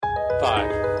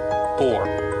5,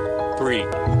 4, 3, 2,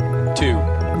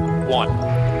 1.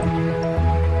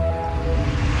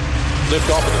 Lift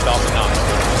off of the Falcon 9.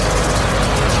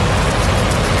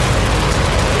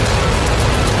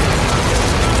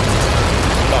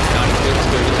 Falcon 9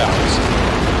 clear the towers.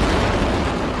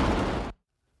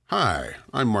 Hi,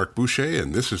 I'm Mark Boucher,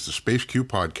 and this is the Space Q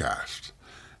Podcast.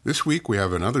 This week we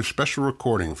have another special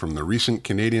recording from the recent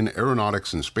Canadian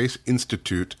Aeronautics and Space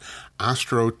Institute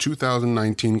Astro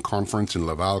 2019 conference in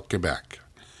Laval, Quebec.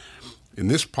 In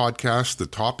this podcast, the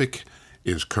topic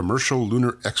is commercial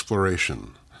lunar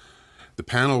exploration. The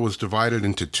panel was divided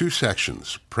into two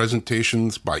sections,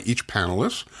 presentations by each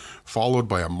panelist, followed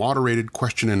by a moderated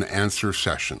question and answer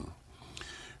session.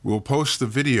 We'll post the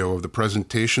video of the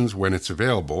presentations when it's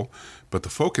available, but the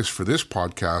focus for this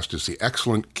podcast is the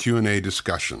excellent Q&A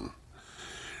discussion.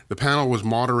 The panel was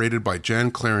moderated by Jan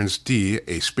Clarence D.,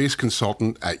 a space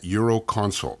consultant at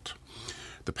Euroconsult.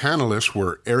 The panelists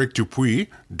were Eric Dupuis,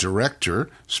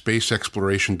 Director, Space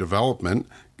Exploration Development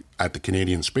at the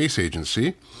Canadian Space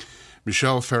Agency,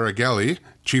 Michelle Faragelli,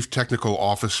 Chief Technical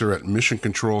Officer at Mission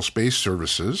Control Space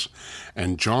Services,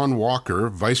 and John Walker,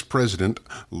 Vice President,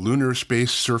 Lunar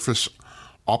Space Surface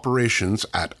Operations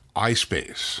at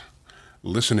iSpace.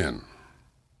 Listen in.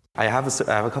 I have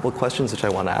a couple of questions which I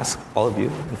want to ask all of you,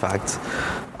 in fact.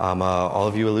 All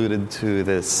of you alluded to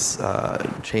this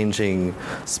changing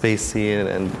space scene,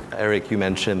 and Eric, you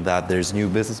mentioned that there's new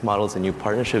business models and new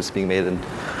partnerships being made,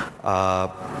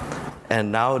 and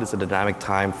now it is a dynamic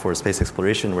time for space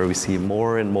exploration where we see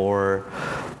more and more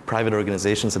private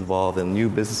organizations involved and new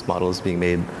business models being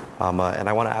made. And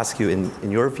I want to ask you,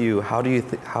 in your view,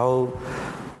 how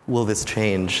will this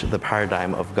change the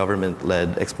paradigm of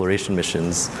government-led exploration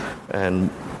missions, and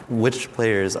which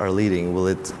players are leading? Will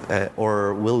it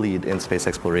or will lead in space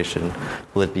exploration?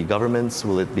 Will it be governments?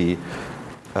 Will it be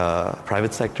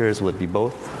private sectors? Will it be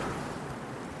both?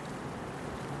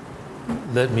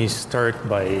 Let me start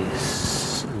by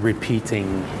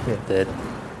repeating that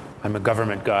I'm a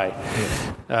government guy.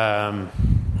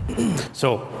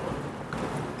 So,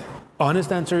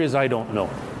 honest answer is I don't know.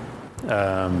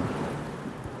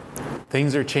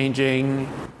 Things are changing.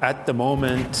 At the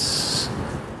moment,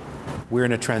 we're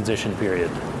in a transition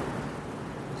period.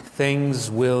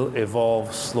 Things will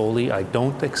evolve slowly. I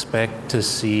don't expect to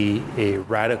see a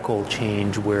radical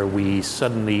change where we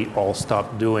suddenly all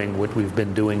stop doing what we've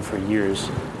been doing for years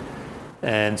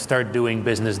and start doing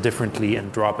business differently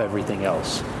and drop everything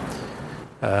else.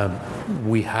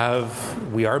 We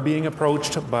are being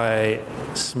approached by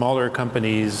smaller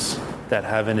companies that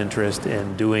have an interest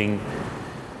in doing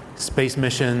space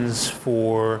missions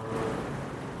for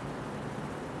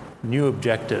new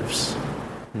objectives.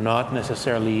 Not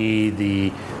necessarily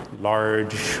the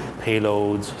large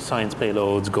payloads, science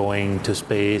payloads going to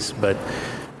space, but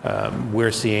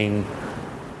we're seeing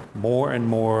more and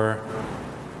more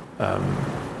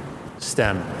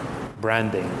STEM,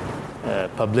 branding,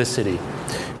 publicity.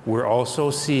 We're also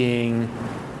seeing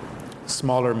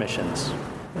smaller missions.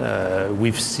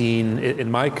 We've seen, in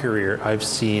my career, I've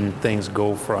seen things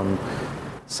go from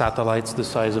satellites the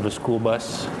size of a school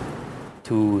bus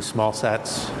to small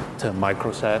sats, to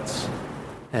microsats,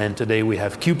 and today we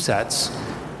have CubeSats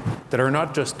that are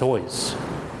not just toys.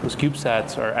 Those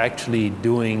CubeSats are actually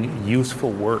doing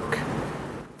useful work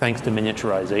thanks to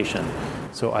miniaturization.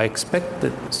 So I expect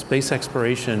that space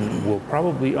exploration will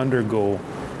probably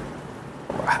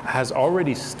has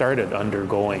already started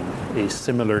undergoing a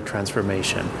similar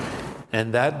transformation.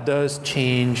 And that does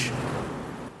change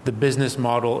the business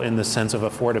model in the sense of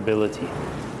affordability.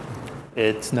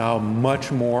 It's now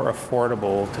much more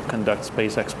affordable to conduct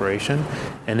space exploration,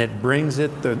 and it brings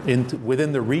it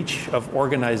within the reach of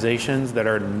organizations that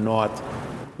are not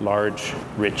large,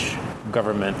 rich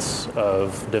governments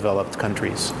of developed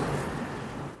countries.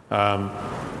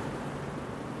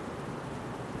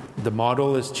 The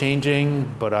model is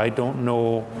changing, but I don't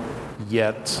know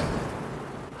yet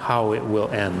how it will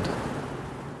end.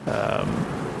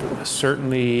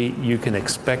 Certainly, you can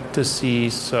expect to see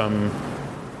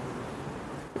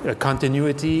a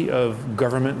continuity of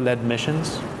government-led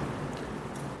missions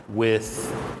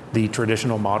with the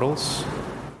traditional models.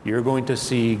 You're going to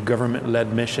see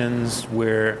government-led missions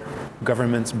where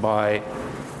governments buy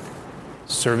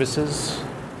services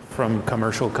from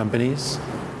commercial companies.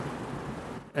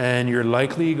 And you're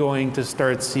likely going to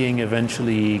start seeing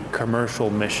eventually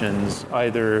commercial missions,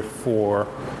 either for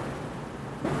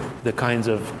the kinds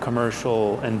of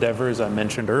commercial endeavors I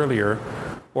mentioned earlier,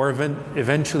 or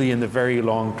eventually in the very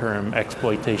long-term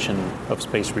exploitation of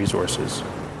space resources.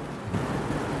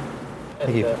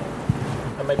 And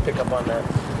I might pick up on that.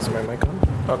 Is my mic on?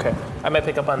 Okay. I might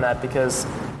pick up on that because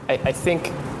I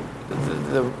think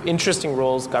the interesting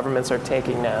roles governments are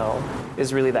taking now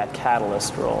is really that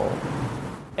catalyst role.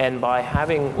 And by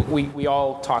having, we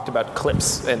all talked about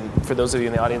CLPS, and for those of you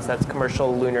in the audience, that's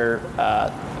Commercial Lunar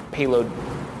Payload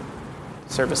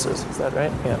Services, is that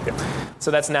right? Yeah. So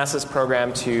that's NASA's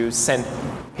program to send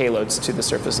payloads to the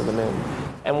surface of the moon.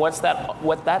 And what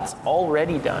that's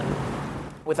already done,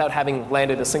 without having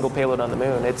landed a single payload on the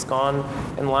moon, it's gone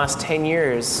in the last 10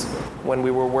 years when we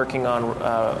were working on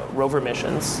rover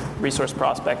missions, Resource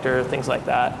Prospector, things like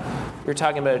that. You're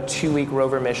talking about a 2-week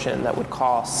rover mission that would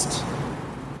cost,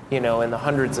 in the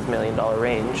hundreds of $1 million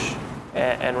range.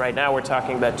 And right now we're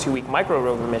talking about 2-week micro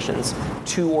rover missions,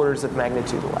 2 orders of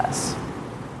magnitude less.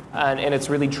 And it's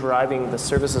really the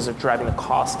services are driving the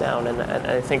cost down. And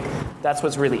I think that's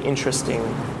what's really interesting.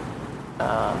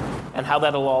 And how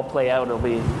that'll all play out, it'll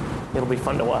be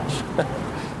fun to watch.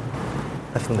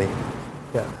 Definitely.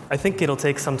 Yeah, I think it'll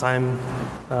take some time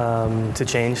to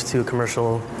change to a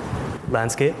commercial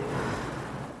landscape.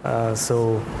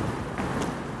 So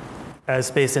as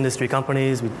space industry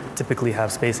companies, we typically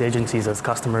have space agencies as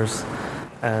customers,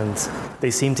 and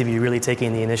they seem to be really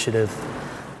taking the initiative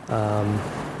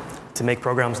to make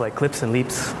programs like CLPS and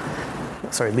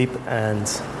LEAP,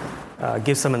 and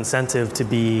give some incentive to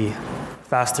be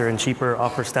faster and cheaper,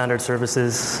 offer standard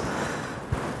services.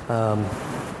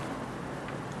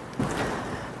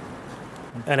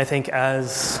 And I think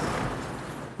as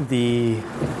the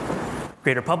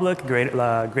greater public,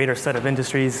 greater set of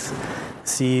industries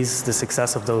sees the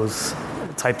success of those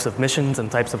types of missions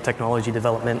and types of technology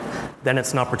development, then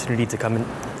it's an opportunity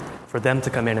for them to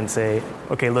come in and say,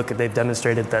 okay, look, they've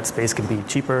demonstrated that space can be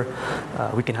cheaper.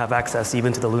 We can have access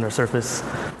even to the lunar surface.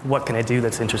 What can I do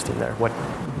that's interesting there?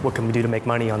 What can we do to make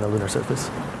money on the lunar surface?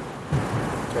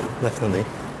 Definitely.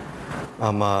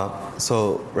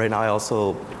 So right now I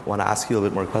also want to ask you a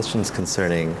bit more questions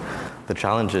concerning the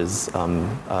challenges,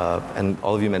 and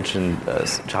all of you mentioned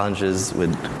challenges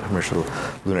with commercial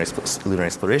lunar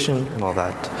exploration and all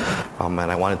that. And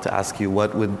I wanted to ask you,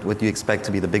 what do you expect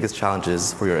to be the biggest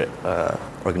challenges for your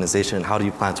organization, and how do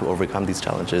you plan to overcome these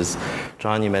challenges?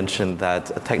 John, you mentioned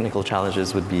that technical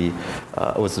challenges would be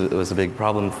was a big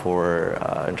problem for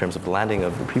in terms of the landing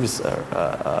of the previous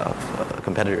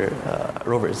competitor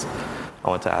rovers. I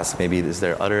want to ask, maybe, is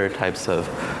there other types of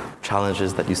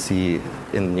challenges that you see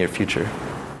in the near future?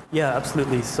 Yeah,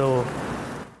 absolutely. So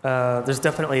there's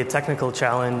definitely a technical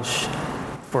challenge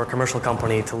for a commercial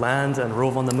company to land and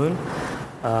rove on the moon.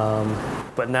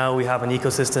 But now we have an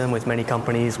ecosystem with many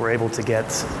companies. We're able to get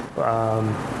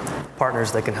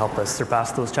partners that can help us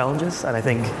surpass those challenges. And I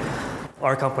think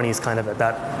our company is kind of at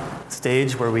that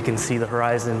stage where we can see the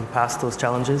horizon past those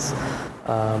challenges.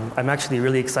 I'm actually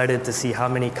really excited to see how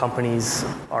many companies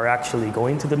are actually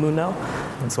going to the moon now.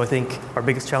 And so I think our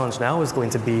biggest challenge now is going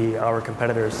to be our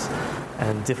competitors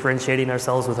and differentiating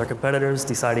ourselves with our competitors,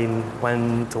 deciding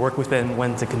when to work with them,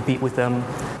 when to compete with them,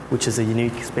 which is a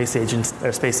unique space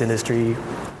industry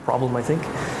problem, I think.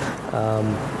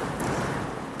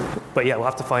 But yeah, we'll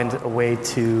have to find a way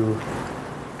to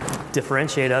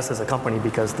differentiate us as a company,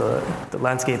 because the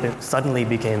landscape suddenly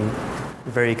became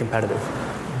very competitive.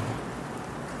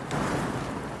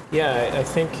 Yeah, I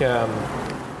think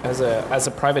as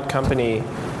a private company,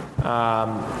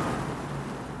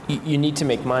 you need to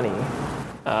make money.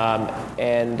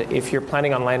 And if you're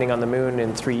planning on landing on the moon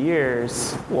in 3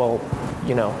 years, well,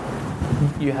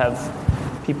 you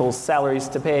have people's salaries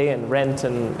to pay and rent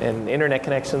and internet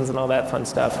connections and all that fun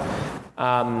stuff.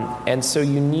 And so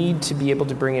you need to be able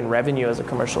to bring in revenue as a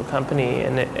commercial company.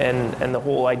 And the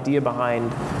whole idea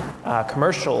behind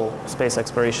commercial space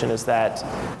exploration is that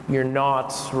you're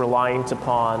not reliant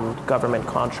upon government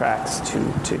contracts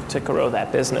to grow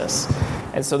that business.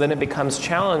 And so then it becomes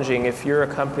challenging if you're a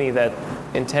company that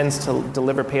intends to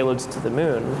deliver payloads to the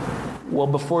moon. Well,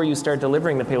 before you start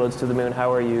delivering the payloads to the moon,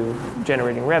 how are you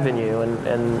generating revenue?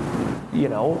 And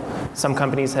some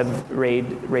companies have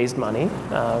raised money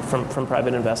from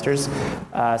private investors.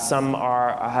 Some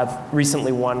have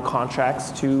recently won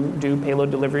contracts to do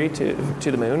payload delivery to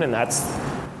the moon, and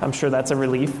I'm sure that's a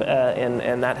relief,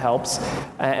 and that helps.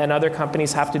 And other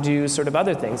companies have to do sort of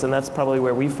other things, and that's probably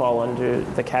where we fall under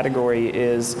the category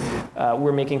is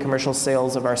we're making commercial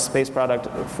sales of our space product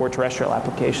for terrestrial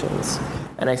applications.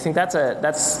 And I think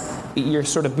you're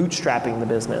sort of bootstrapping the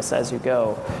business as you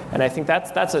go. And I think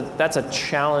that's a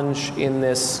challenge in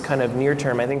this kind of near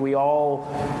term. I think we all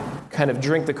kind of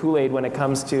drink the Kool-Aid when it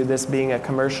comes to this being a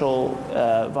commercial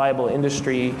viable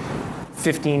industry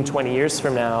 15, 20 years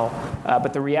from now.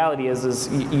 But the reality is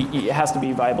it has to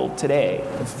be viable today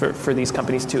for these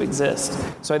companies to exist.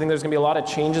 So I think there's going to be a lot of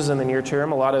changes in the near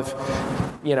term, a lot of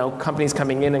companies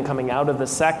coming in and coming out of the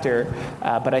sector,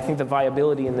 but I think the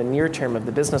viability in the near term of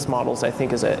the business models, I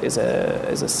think, is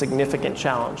a significant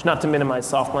challenge. Not to minimize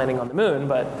soft landing on the moon,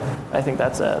 but I think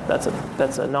that's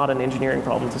not an engineering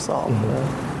problem to solve.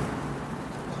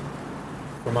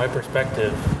 From my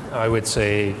perspective, I would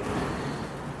say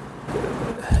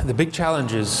the big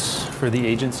challenges for the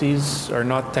agencies are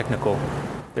not technical,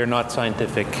 they're not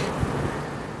scientific,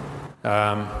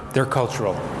 they're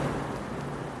cultural.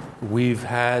 We've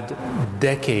had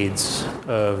decades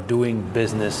of doing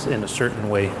business in a certain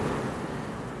way.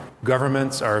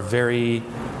 Governments are very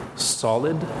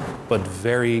solid, but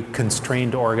very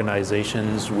constrained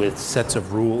organizations with sets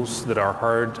of rules that are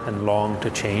hard and long to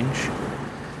change.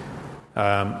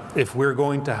 If we're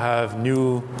going to have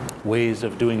new ways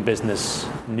of doing business,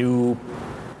 new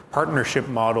partnership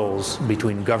models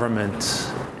between government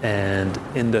and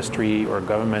industry or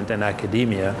government and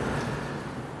academia,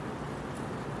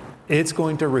 it's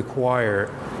going to require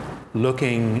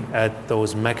looking at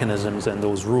those mechanisms and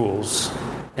those rules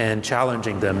and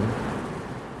challenging them,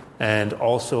 and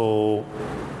also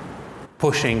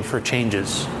pushing for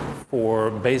changes,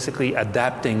 for basically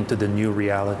adapting to the new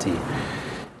reality.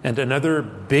 And another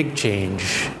big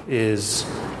change is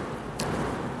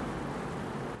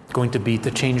going to be to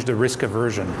change the risk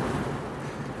aversion.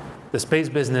 The space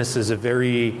business is a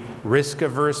very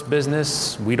risk-averse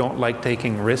business. We don't like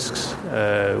taking risks.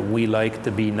 We like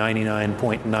to be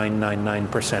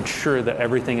 99.999% sure that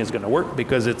everything is going to work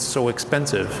because it's so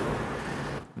expensive.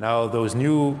 Now, those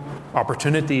new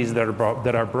opportunities that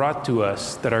are brought to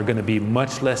us that are going to be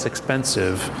much less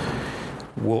expensive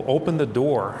will open the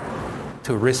door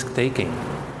to risk-taking.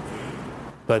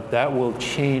 But that will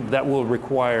change. That will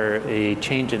require a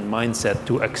change in mindset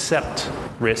to accept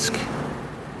risk,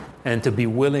 and to be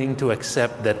willing to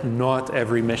accept that not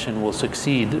every mission will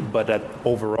succeed, but that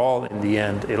overall, in the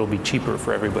end, it'll be cheaper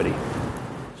for everybody.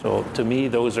 So to me,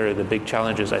 those are the big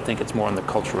challenges. I think it's more on the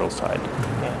cultural side.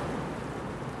 Yeah.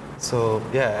 So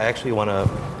I actually want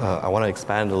to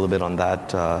expand a little bit on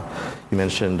that. You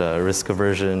mentioned risk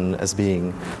aversion as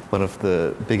being one of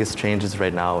the biggest changes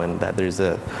right now, and that there's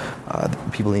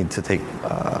people need to take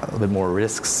a little bit more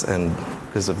risks and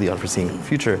because of the unforeseen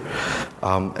future.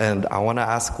 And I want to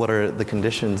ask, what are the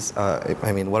conditions?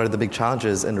 What are the big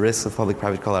challenges and risks of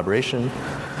public-private collaboration,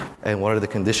 and what are the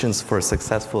conditions for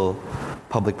successful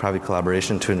public-private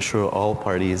collaboration to ensure all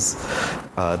parties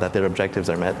that their objectives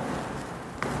are met,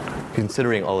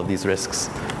 considering all of these risks?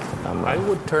 I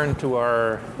would turn to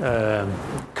our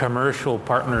commercial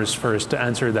partners first to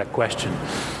answer that question.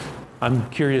 I'm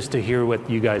curious to hear what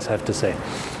you guys have to say.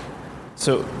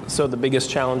 So the biggest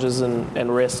challenges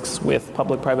and risks with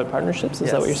public-private partnerships,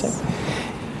 is that what you're saying?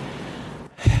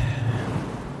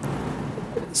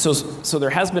 So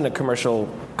there has been a commercial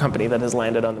company that has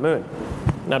landed on the moon.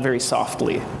 Not very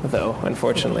softly, though,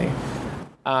 unfortunately.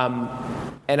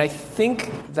 And I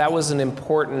think that was an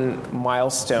important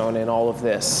milestone in all of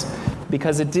this,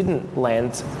 because it didn't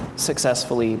land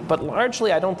successfully, but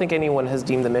largely I don't think anyone has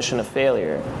deemed the mission a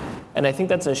failure. And I think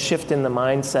that's a shift in the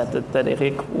mindset that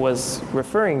Eric was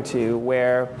referring to,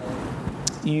 where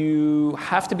you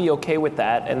have to be okay with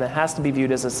that, and it has to be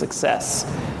viewed as a success.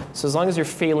 So as long as you're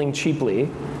failing cheaply,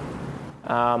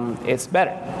 it's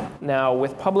better. Now,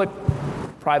 with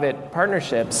public-private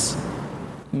partnerships,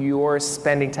 you're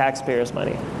spending taxpayers'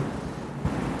 money.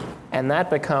 And that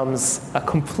becomes a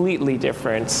completely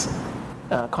different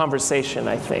conversation,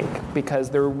 I think, because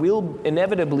there will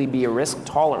inevitably be a risk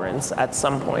tolerance at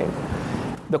some point.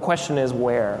 The question is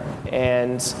where.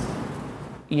 And,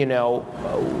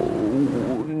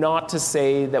 not to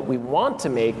say that we want to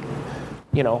make,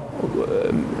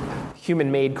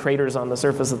 human-made craters on the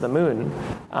surface of the moon,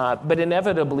 but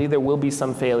inevitably there will be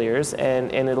some failures,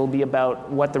 and it'll be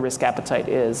about what the risk appetite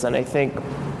is. And I think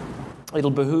it'll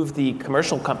behoove the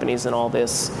commercial companies in all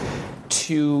this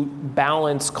to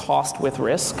balance cost with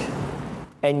risk,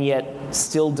 and yet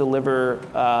still deliver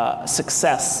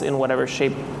success in whatever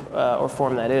shape or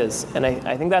form that is. And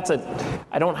I think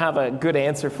I don't have a good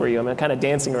answer for you. I'm kind of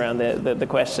dancing around the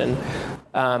question.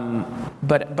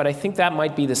 But I think that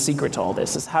might be the secret to all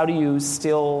this, is how do you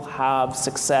still have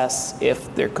success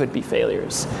if there could be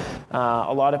failures?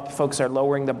 A lot of folks are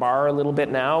lowering the bar a little bit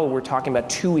now. We're talking about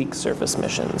 2-week surface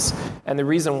missions. And the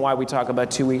reason why we talk about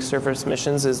 2-week surface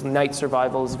missions is night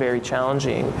survival is very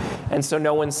challenging. And so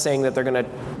no one's saying that they're going to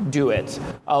do it,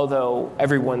 although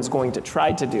everyone's going to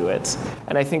try to do it.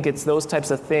 And I think it's those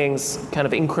types of things, kind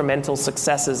of incremental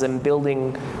successes, and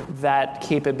building that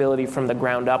capability from the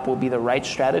ground up will be the right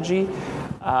strategy.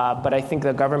 But I think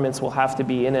the governments will have to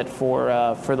be in it for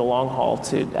the long haul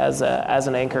as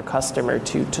an anchor customer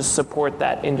to support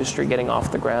that industry getting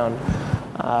off the ground.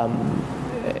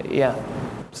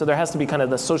 So there has to be kind of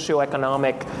the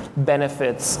socioeconomic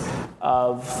benefits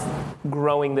of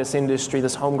growing this industry,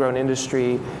 this homegrown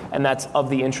industry, and that's of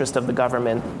the interest of the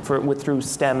government through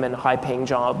STEM and high-paying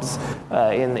jobs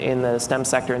in the STEM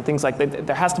sector and things like that.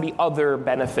 There has to be other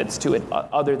benefits to it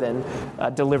other than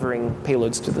delivering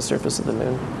payloads to the surface of the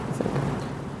moon, I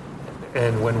think.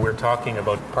 And when we're talking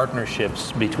about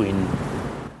partnerships between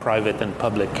private and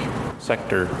public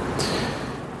sector,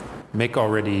 Mick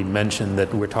already mentioned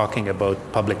that we're talking about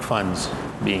public funds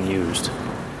being used.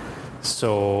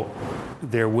 So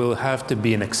there will have to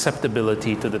be an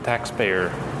acceptability to the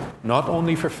taxpayer, not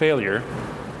only for failure,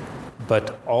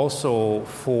 but also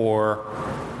for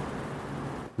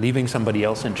leaving somebody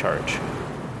else in charge.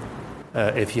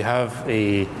 If you have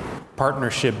a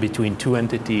partnership between two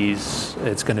entities,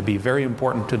 it's going to be very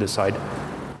important to decide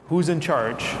who's in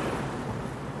charge,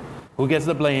 who gets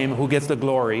the blame, who gets the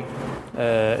glory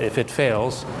if it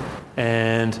fails.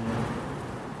 And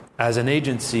as an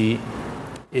agency,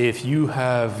 if you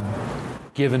have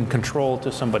given control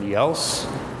to somebody else,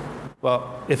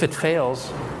 well, if it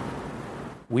fails,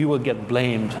 we will get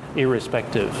blamed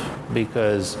irrespective,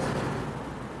 because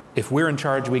if we're in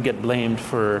charge, we get blamed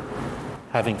for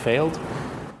having failed.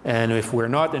 And if we're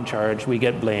not in charge, we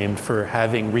get blamed for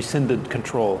having rescinded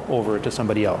control over to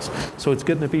somebody else. So it's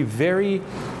going to be very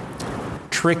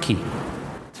tricky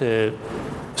to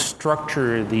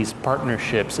structure these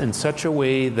partnerships in such a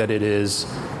way that it is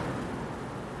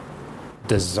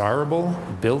desirable,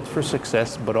 built for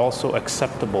success, but also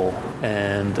acceptable,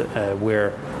 and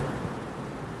where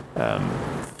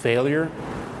failure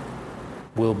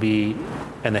will be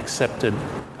an accepted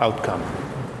outcome.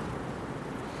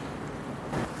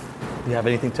 Do you have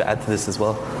anything to add to this as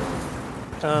well?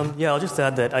 I'll just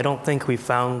add that I don't think we've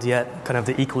found yet kind of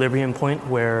the equilibrium point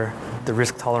where the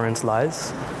risk tolerance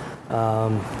lies.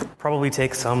 Probably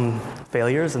takes some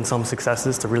failures and some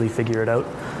successes to really figure it out.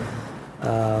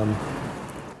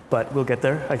 But we'll get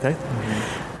there, I think.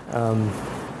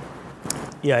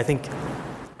 I think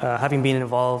having been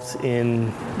involved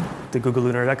in the Google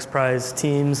Lunar X Prize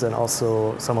teams and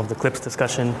also some of the CLIPS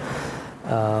discussion,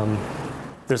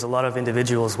 there's a lot of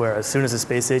individuals where as soon as the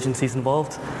space agency is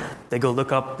involved, they go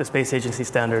look up the space agency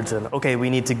standards and, okay, we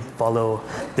need to follow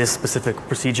this specific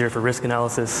procedure for risk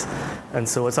analysis. And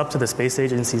so it's up to the space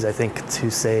agencies, I think, to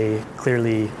say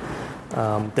clearly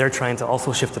they're trying to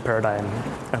also shift the paradigm,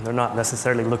 and they're not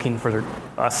necessarily looking for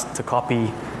us to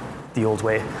copy the old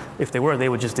way. If they were, they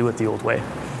would just do it the old way.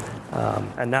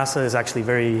 And NASA is actually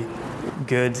very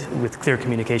good with clear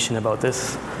communication about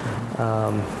this.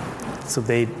 So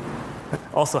they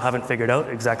also haven't figured out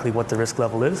exactly what the risk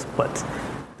level is, but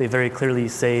they very clearly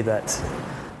say that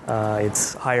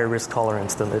it's higher risk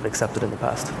tolerance than they've accepted in the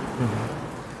past.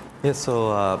 Mm-hmm. Yeah,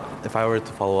 so if I were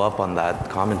to follow up on that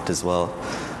comment as well,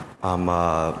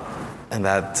 and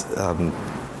that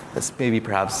it's maybe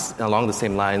perhaps along the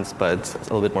same lines, but a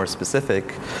little bit more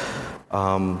specific.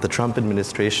 The Trump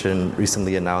administration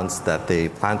recently announced that they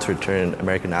plan to return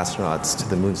American astronauts to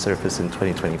the moon's surface in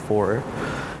 2024.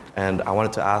 And I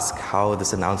wanted to ask how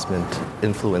this announcement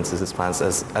influences his plans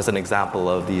as an example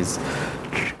of these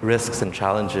risks and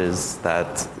challenges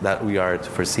that we are to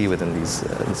foresee within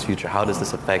this future. How does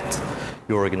this affect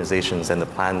your organizations and the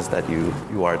plans that you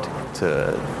are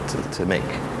to make?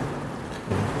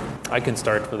 I can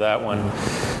start for that one.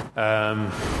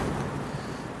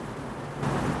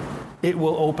 It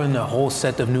will open a whole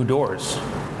set of new doors.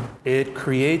 It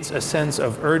creates a sense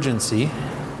of urgency,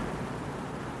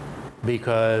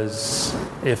 because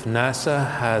if NASA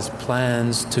has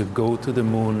plans to go to the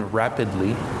moon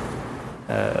rapidly,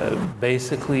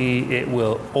 basically it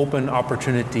will open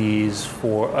opportunities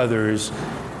for others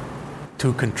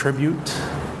to contribute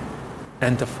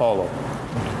and to follow.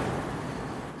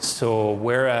 So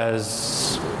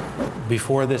whereas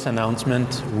before this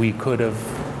announcement we could have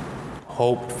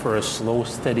hoped for a slow,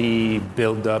 steady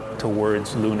build-up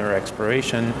towards lunar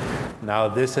exploration, now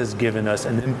this has given us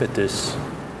an impetus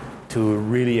to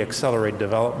really accelerate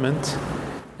development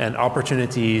and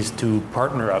opportunities to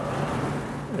partner up,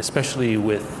 especially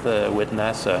with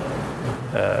NASA,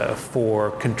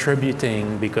 for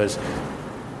contributing, because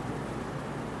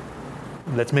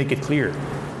let's make it clear,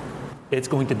 it's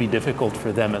going to be difficult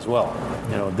for them as well.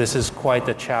 You know, this is quite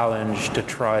a challenge to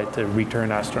try to return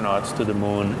astronauts to the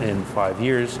moon in 5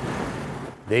 years.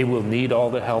 They will need all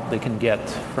the help they can get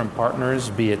from partners,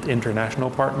 be it international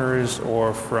partners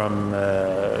or from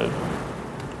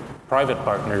private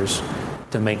partners,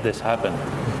 to make this happen.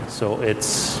 So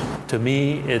it's to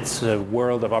me, it's a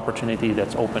world of opportunity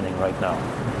that's opening right now.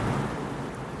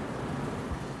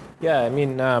 Yeah, I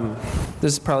mean,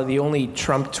 this is probably the only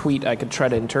Trump tweet I could try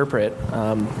to interpret,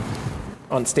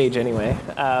 on stage anyway.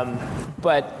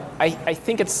 But I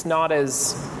think it's not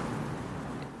as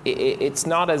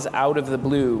out of the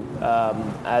blue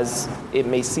as it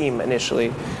may seem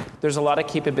initially. There's a lot of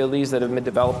capabilities that have been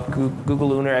developed. Google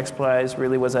Lunar XPRIZE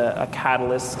really was a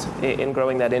catalyst in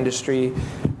growing that industry.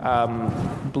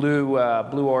 Blue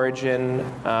Origin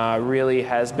really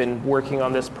has been working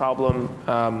on this problem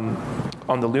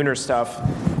on the lunar stuff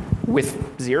with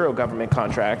 0 government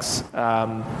contracts.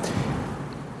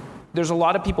 There's a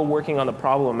lot of people working on the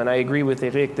problem, and I agree with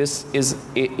Eric.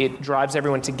 It drives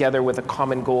everyone together with a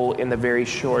common goal in the very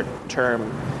short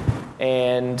term.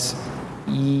 And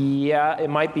yeah, it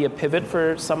might be a pivot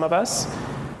for some of us,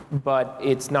 but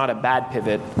it's not a bad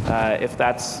pivot. If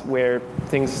that's where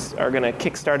things are going to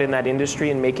kickstart in that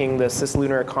industry and making the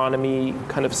cislunar economy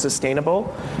kind of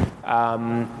sustainable,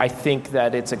 I think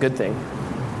that it's a good thing.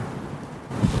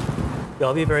 Yeah,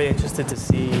 I'll be very interested to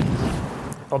see.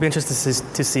 I'll be interested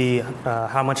to see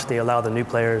how much they allow the new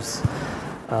players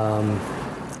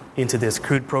into this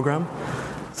crewed program.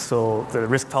 So the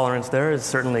risk tolerance there is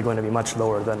certainly going to be much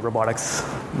lower than robotics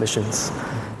missions.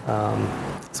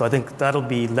 So I think that'll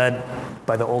be led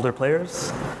by the older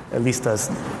players, at least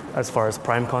as far as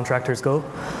prime contractors go.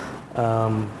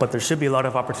 But there should be a lot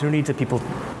of opportunity to people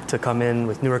to come in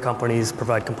with newer companies,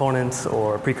 provide components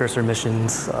or precursor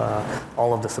missions,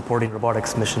 all of the supporting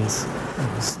robotics missions.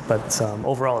 But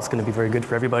overall, it's going to be very good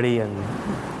for everybody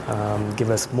and give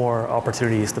us more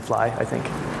opportunities to fly, I think.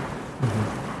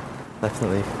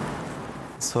 Definitely.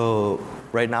 So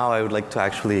right now, I would like to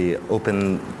actually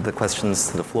open the questions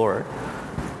to the floor.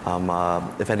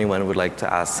 If anyone would like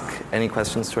to ask any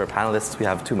questions to our panelists, we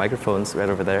have 2 microphones right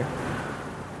over there.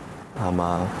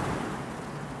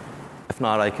 If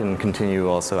not, I can continue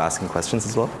also asking questions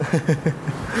as well.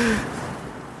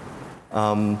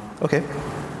 Okay.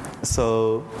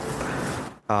 So,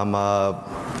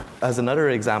 as another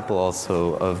example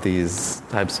also of these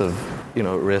types of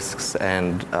risks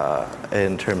and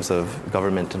in terms of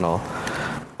government and all,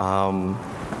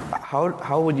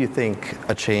 how would you think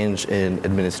a change in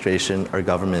administration or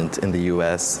government in the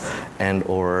U.S. and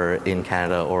or in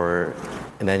Canada or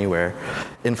in anywhere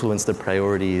influence the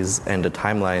priorities and the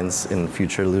timelines in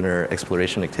future lunar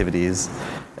exploration activities,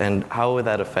 and how would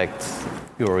that affect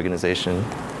your organization?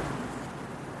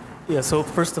 Yeah, so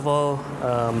first of all,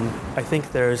 I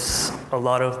think there's a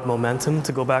lot of momentum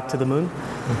to go back to the moon.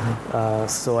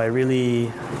 So I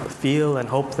really feel and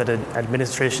hope that an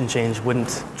administration change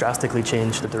wouldn't drastically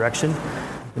change the direction.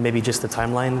 Maybe just the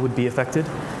timeline would be affected.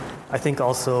 I think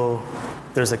also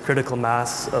there's a critical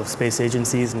mass of space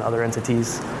agencies and other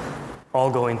entities all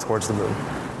going towards the moon.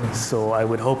 So I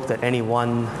would hope that any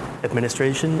one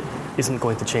administration isn't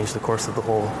going to change the course of the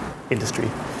whole industry.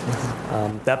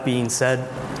 That being said,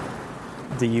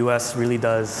 the US really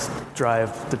does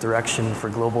drive the direction for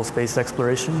global space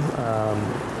exploration,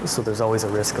 so there's always a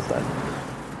risk of that.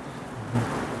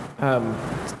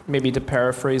 Maybe to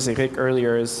paraphrase Eric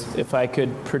earlier, is if I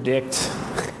could predict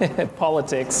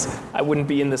politics, I wouldn't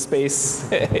be in the space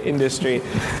industry.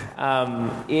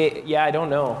 I don't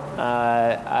know.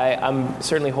 I'm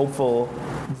certainly hopeful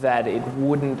that it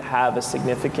wouldn't have a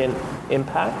significant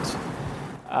impact.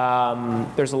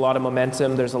 There's a lot of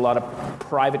momentum. There's a lot of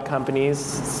private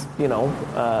companies,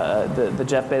 the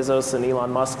Jeff Bezos and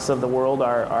Elon Musks of the world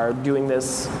are doing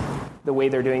this the way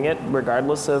they're doing it,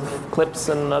 regardless of CLIPS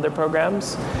and other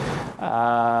programs.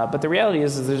 But the reality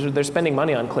is they're spending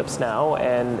money on CLIPS now,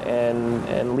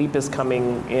 and LEAP is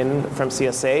coming in from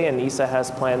CSA, and ESA has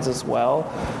plans as well.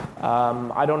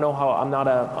 I don't know how. I'm not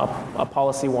a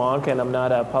policy wonk, and I'm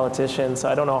not a politician, so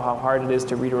I don't know how hard it is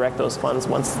to redirect those funds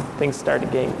once things start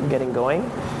getting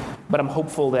going. But I'm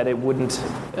hopeful that it wouldn't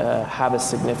have a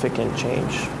significant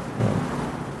change.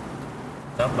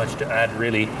 Not much to add,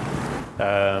 really.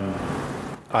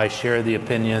 I share the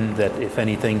opinion that if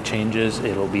anything changes,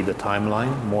 it'll be the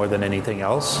timeline more than anything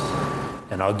else.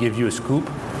 And I'll give you a scoop.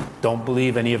 Don't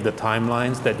believe any of the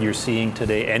timelines that you're seeing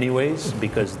today anyways,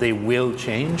 because they will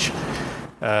change.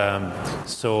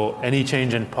 So any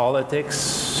change in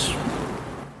politics,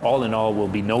 all in all, will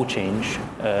be no change,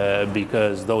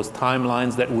 because those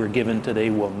timelines that we're given today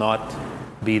will not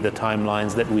be the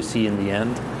timelines that we see in the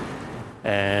end.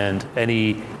 And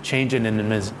any change in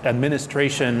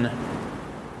administration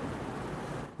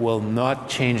will not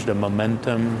change the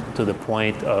momentum to the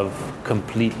point of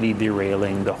completely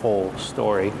derailing the whole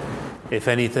story. If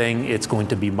anything, it's going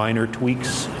to be minor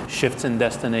tweaks, shifts in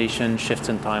destination, shifts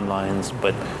in timelines,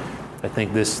 but I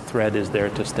think this thread is there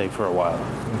to stay for a while.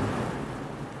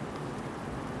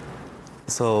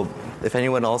 So if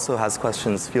anyone also has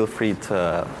questions, feel free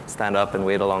to stand up and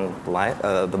wait along the line,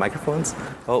 the microphones.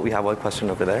 Oh, we have one question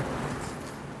over there.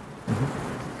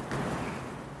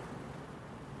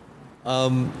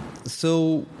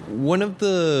 So one of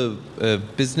the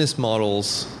business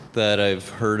models that I've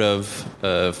heard of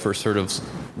for sort of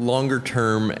longer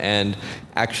term and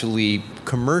actually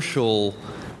commercial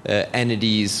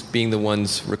entities being the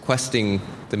ones requesting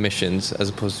the missions as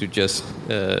opposed to just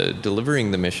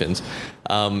delivering the missions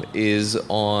is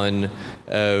on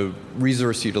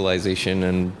resource utilization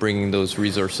and bringing those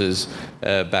resources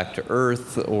back to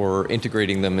Earth or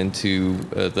integrating them into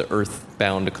the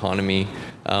Earth-bound economy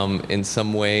in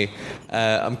some way.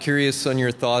 I'm curious on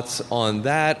your thoughts on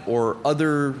that or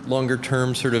other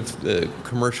longer-term sort of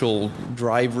commercial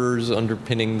drivers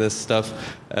underpinning this stuff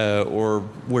or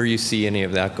where you see any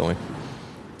of that going.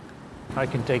 I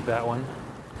can take that one.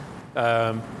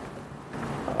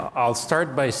 I'll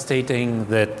start by stating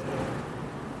that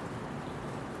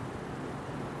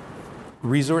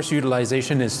resource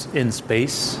utilization in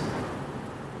space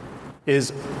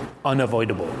is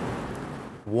unavoidable.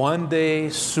 One day,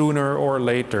 sooner or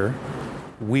later,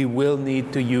 we will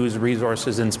need to use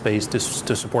resources in space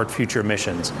to support future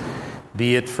missions,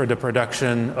 be it for the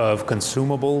production of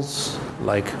consumables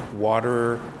like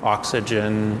water,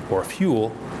 oxygen, or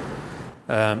fuel.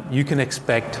 You can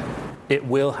expect it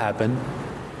will happen,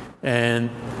 and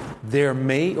there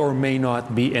may or may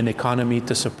not be an economy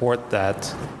to support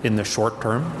that in the short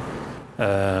term.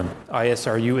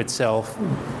 ISRU itself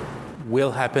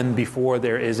will happen before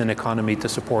there is an economy to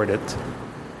support it.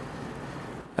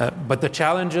 But the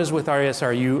challenges with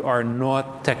ISRU are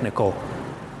not technical.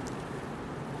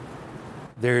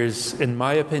 There's, in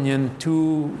my opinion,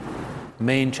 two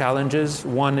main challenges.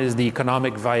 One is the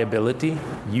economic viability.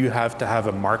 You have to have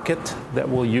a market that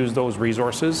will use those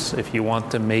resources if you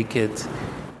want to make it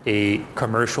a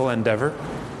commercial endeavor.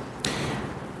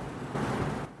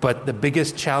 But the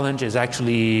biggest challenge is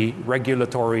actually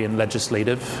regulatory and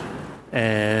legislative.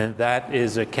 And that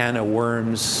is a can of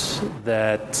worms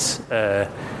that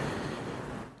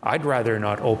I'd rather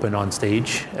not open on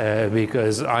stage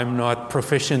because I'm not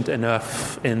proficient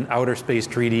enough in outer space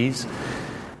treaties.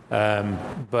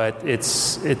 But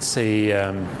it's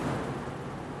an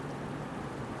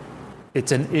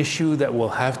issue that will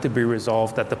have to be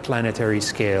resolved at the planetary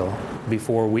scale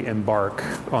before we embark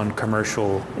on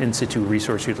commercial in situ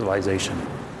resource utilization.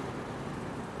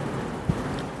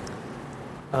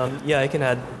 Yeah, I can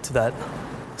add to that.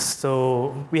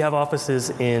 So we have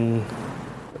offices in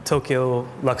Tokyo,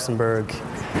 Luxembourg,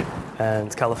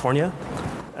 and California.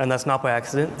 And that's not by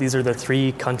accident. These are the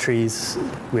three countries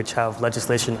which have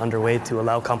legislation underway to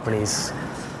allow companies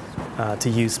to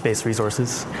use space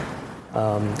resources.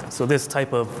 So this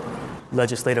type of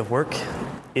legislative work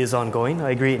is ongoing.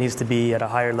 I agree it needs to be at a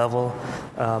higher level,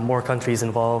 more countries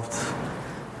involved.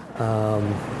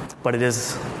 But it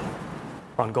is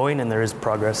ongoing and there is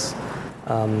progress.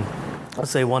 I'll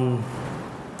say one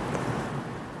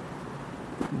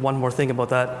more thing about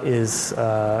that is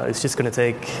it's just going to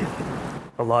take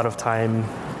a lot of time,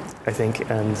 I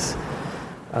think, and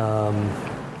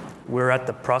we're at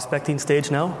the prospecting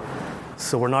stage now.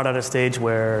 So we're not at a stage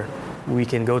where we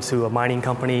can go to a mining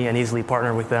company and easily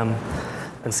partner with them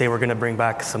and say we're going to bring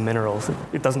back some minerals.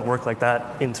 It doesn't work like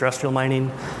that in terrestrial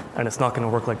mining, and it's not going to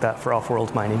work like that for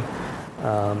off-world mining.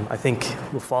 I think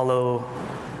we'll follow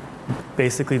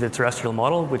basically the terrestrial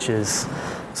model, which is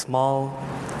small,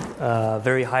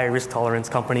 very high risk tolerance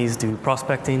companies do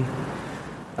prospecting.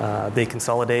 They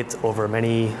consolidate over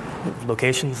many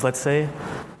locations, let's say.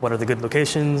 What are the good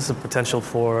locations, the potential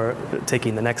for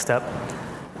taking the next step?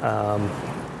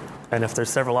 And if there's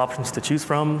several options to choose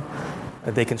from,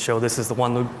 they can show this is the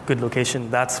one good location.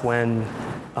 That's when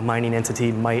a mining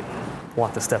entity might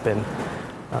want to step in.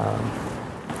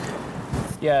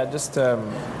 Yeah, just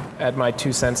add my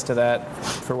 2 cents to that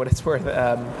for what it's worth.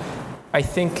 I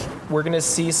think we're going to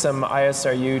see some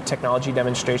ISRU technology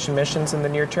demonstration missions in the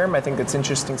near term. I think it's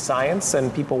interesting science,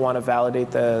 and people want to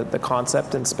validate the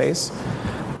concept in space.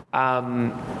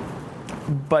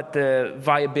 But the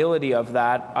viability of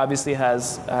that obviously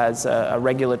has a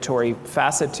regulatory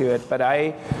facet to it. But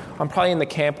I'm probably in the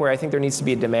camp where I think there needs to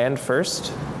be a demand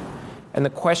first. And the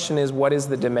question is, what is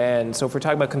the demand? So if we're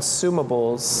talking about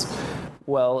consumables,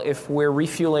 well, if we're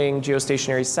refueling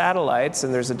geostationary satellites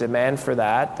and there's a demand for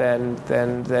that,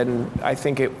 then I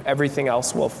think everything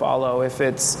else will follow. If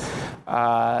it's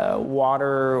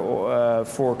water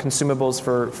for consumables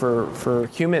for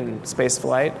human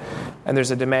spaceflight, and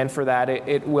there's a demand for that,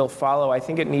 it will follow. I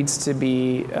think it needs to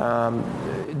be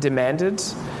demanded.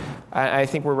 I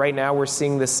think right now we're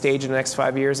seeing this stage in the next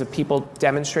 5 years of people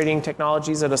demonstrating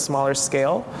technologies at a smaller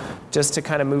scale, just to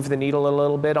kind of move the needle a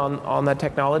little bit on that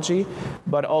technology.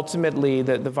 But ultimately,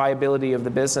 the viability of the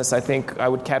business, I think I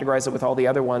would categorize it with all the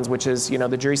other ones, which is,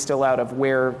 the jury's still out of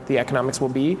where the economics will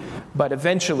be. But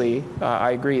eventually,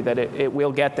 I agree that it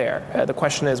will get there. The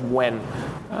question is when.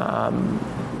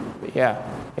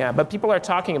 Yeah, but people are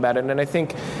talking about it, and I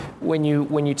think when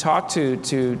you talk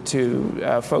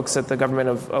to folks at the government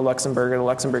of Luxembourg or the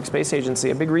Luxembourg Space Agency,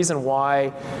 a big reason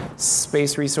why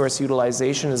space resource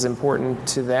utilization is important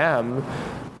to them,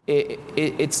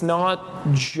 it's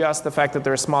not just the fact that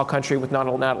they're a small country with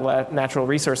not natural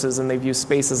resources and they view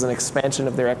space as an expansion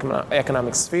of their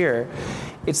economic sphere.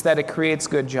 It's that it creates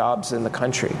good jobs in the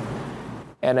country.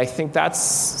 And I think that's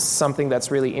something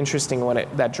that's really interesting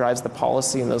that drives the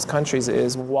policy in those countries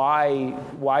is why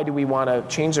do we want to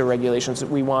change the regulations?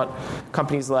 We want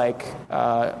companies like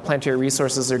Planetary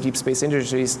Resources or Deep Space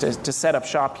Industries to set up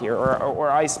shop here, or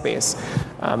iSpace.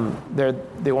 They're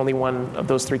the only one of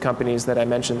those three companies that I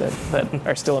mentioned that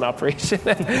are still in operation.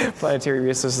 Planetary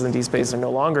Resources and Deep Space are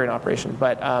no longer in operation.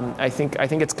 But I think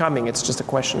it's coming. It's just a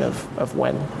question of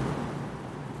when.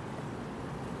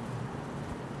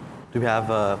 Do we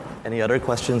have any other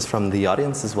questions from the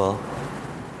audience as well?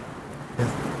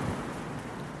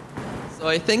 So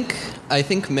I think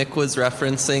Mick was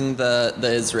referencing the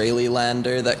Israeli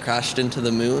lander that crashed into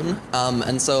the moon,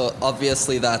 and so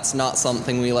obviously that's not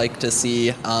something we like to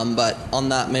see. But on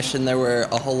that mission, there were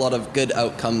a whole lot of good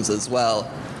outcomes as well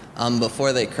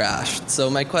before they crashed. So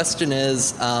my question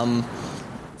is,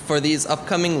 for these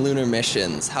upcoming lunar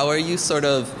missions, how are you sort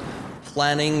of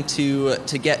planning to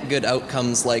get good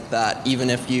outcomes like that, even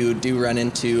if you do run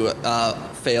into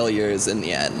failures in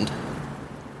the end?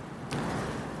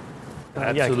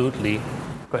 Absolutely.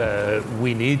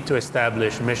 We need to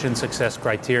establish mission success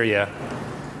criteria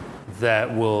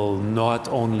that will not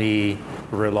only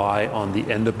rely on the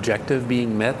end objective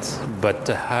being met, but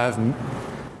to have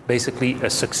basically a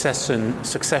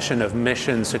succession of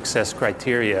mission success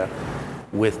criteria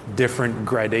with different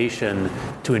gradation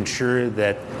to ensure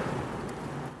that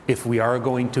if we are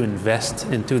going to invest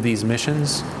into these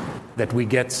missions, that we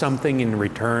get something in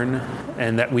return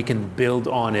and that we can build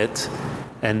on it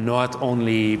and not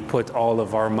only put all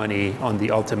of our money on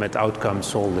the ultimate outcome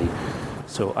solely.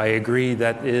 So I agree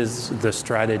that is the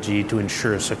strategy to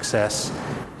ensure success,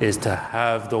 is to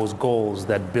have those goals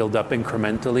that build up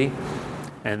incrementally,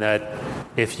 and that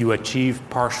if you achieve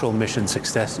partial mission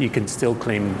success, you can still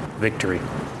claim victory.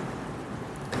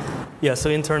 Yeah, so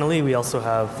internally we also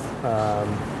have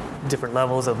different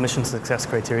levels of mission success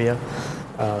criteria.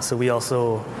 So we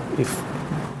also, if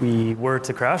we were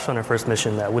to crash on our first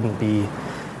mission, that wouldn't be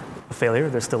a failure.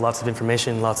 There's still lots of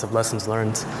information, lots of lessons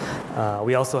learned.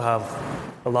 We also have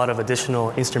a lot of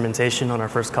additional instrumentation on our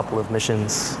first couple of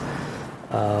missions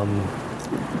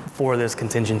for this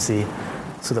contingency,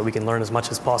 so that we can learn as much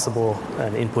as possible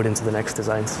and input into the next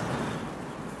designs.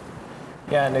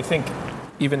 Yeah, and I think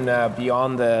even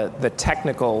beyond the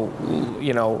technical,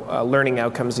 learning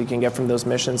outcomes you can get from those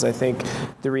missions, I think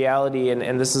the reality,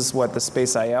 and this is what the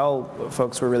Space IL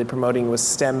folks were really promoting, was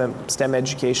STEM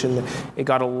education. It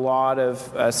got a lot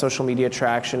of social media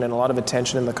traction and a lot of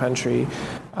attention in the country.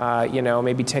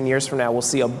 Maybe 10 years from now, we'll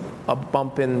see a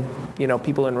bump in,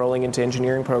 people enrolling into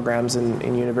engineering programs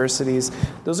in universities.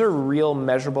 Those are real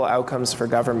measurable outcomes for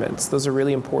governments. Those are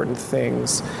really important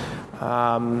things.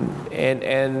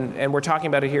 And we're talking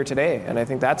about it here today, and I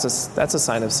think that's a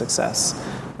sign of success.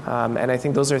 And I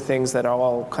think those are things that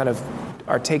all kind of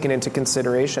are taken into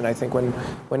consideration, I think,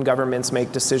 when governments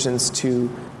make decisions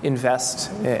to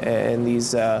invest in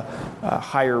these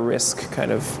higher risk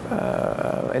kind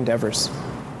of endeavors.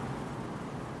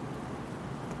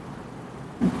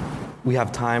 We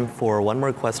have time for one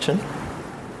more question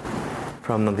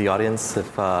from the audience.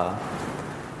 If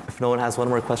no one has one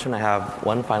more question, I have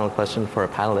one final question for our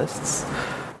panelists.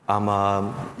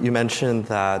 You mentioned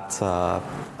that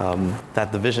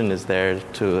that the vision is there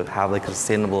to have like a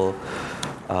sustainable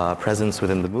presence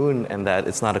within the moon, and that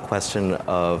it's not a question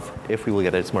of if we will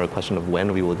get it, it's more a question of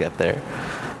when we will get there.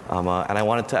 And I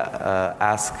wanted to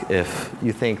ask if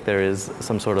you think there is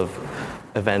some sort of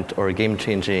event or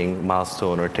game-changing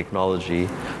milestone or technology,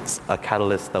 a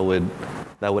catalyst that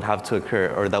would have to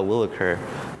occur or that will occur,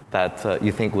 that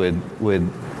you think would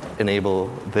enable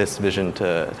this vision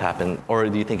to happen, or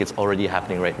do you think it's already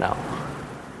happening right now?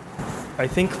 I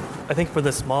think for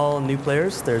the small new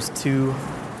players, there's two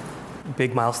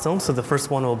big milestones. So the first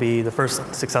one will be the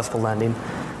first successful landing.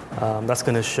 That's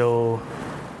going to show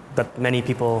that many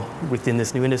people within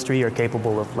this new industry are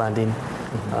capable of landing.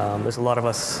 There's a lot of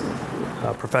us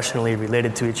professionally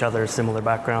related to each other, similar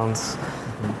backgrounds.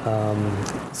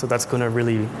 So that's going to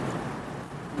really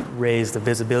raise the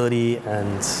visibility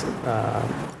and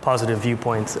positive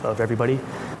viewpoint of everybody.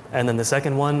 And then the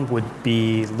second one would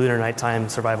be lunar nighttime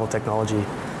survival technology.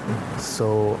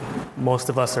 So most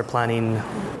of us are planning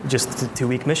just a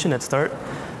 2-week mission at start.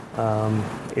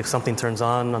 If something turns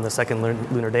on the second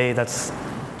lunar day, that's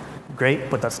great,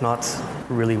 but that's not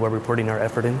really where we're putting our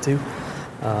effort into.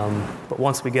 But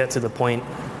once we get to the point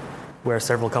where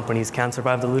several companies can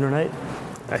survive the lunar night,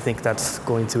 I think that's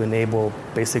going to enable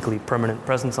basically permanent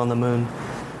presence on the moon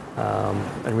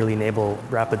and really enable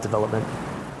rapid development.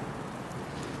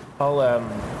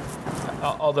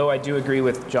 Although I do agree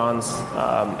with John's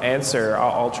answer,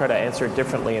 I'll try to answer it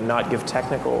differently and not give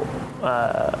technical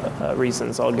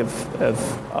reasons. I'll give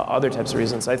other types of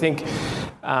reasons. I think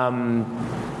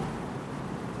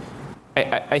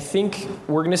I think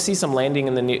we're going to see some landing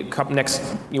in the next,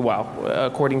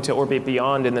 according to Orbit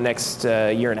Beyond, in the next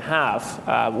year and a half.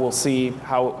 We'll see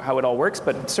how it all works,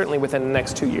 but certainly within the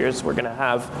next 2 years, we're going to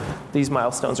have these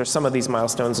milestones, or some of these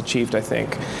milestones, achieved, I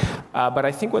think. But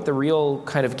I think what the real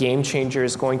kind of game changer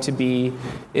is going to be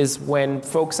is when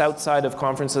folks outside of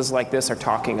conferences like this are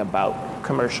talking about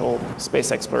commercial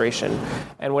space exploration.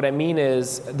 And what I mean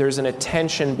is there's an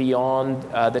attention beyond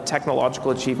the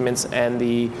technological achievements and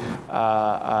the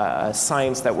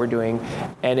science that we're doing,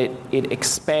 and it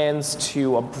expands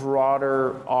to a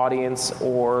broader audience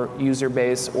or user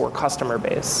base or customer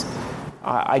base.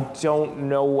 I don't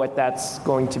know what that's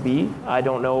going to be. I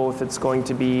don't know if it's going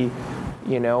to be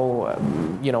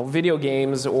video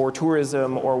games or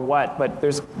tourism or what, but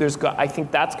I think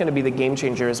that's going to be the game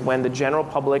changer, is when the general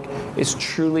public is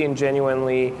truly and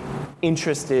genuinely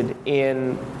interested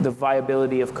in the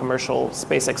viability of commercial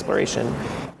space exploration.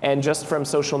 And just from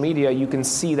social media, you can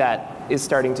see that is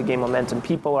starting to gain momentum.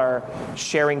 People are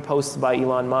sharing posts by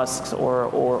Elon Musk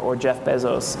or Jeff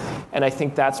Bezos, and I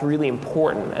think that's really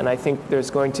important. And I think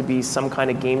there's going to be some kind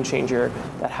of game changer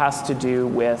that has to do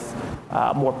with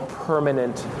more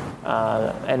permanent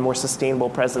and more sustainable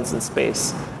presence in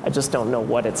space. I just don't know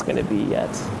what it's going to be yet.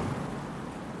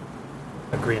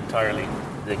 Agree entirely.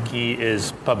 The key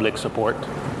is public support.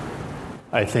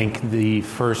 I think the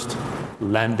first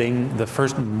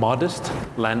modest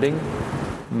landing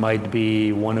might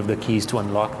be one of the keys to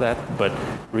unlock that, but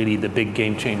really the big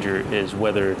game changer is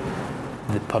whether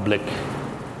the public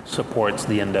supports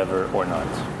the endeavor or not.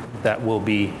 That will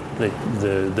be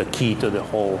the key to the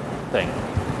whole thing.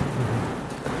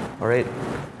 All right.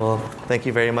 Well, thank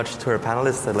you very much to our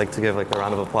panelists. I'd like to give a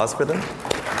round of applause for them.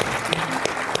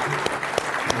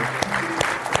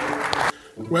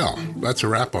 Well, that's a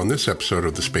wrap on this episode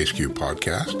of the SpaceQ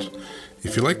podcast.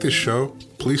 If you like this show,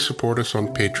 please support us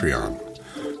on Patreon.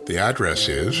 The address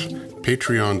is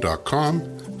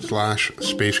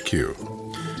patreon.com/SpaceQ.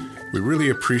 We really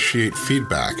appreciate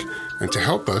feedback, and to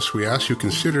help us, we ask you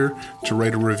consider to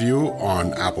write a review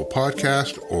on Apple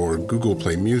Podcast or Google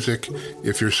Play Music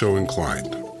if you're so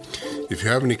inclined. If you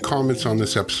have any comments on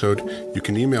this episode, you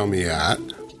can email me at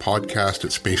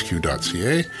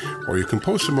podcast@spaceq.ca, or you can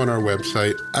post them on our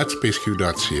website at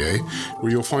spaceq.ca,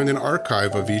 where you'll find an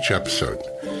archive of each episode.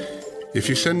 If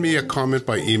you send me a comment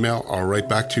by email, I'll write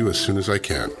back to you as soon as I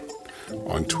can.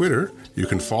 On Twitter, you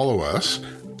can follow us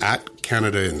at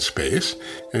Canada in Space,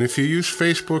 and if you use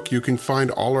Facebook, you can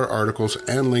find all our articles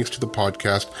and links to the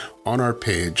podcast on our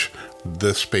page,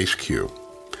 The SpaceQ.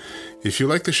 If you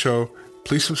like the show,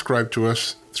 please subscribe to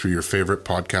us through your favorite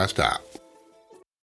podcast app.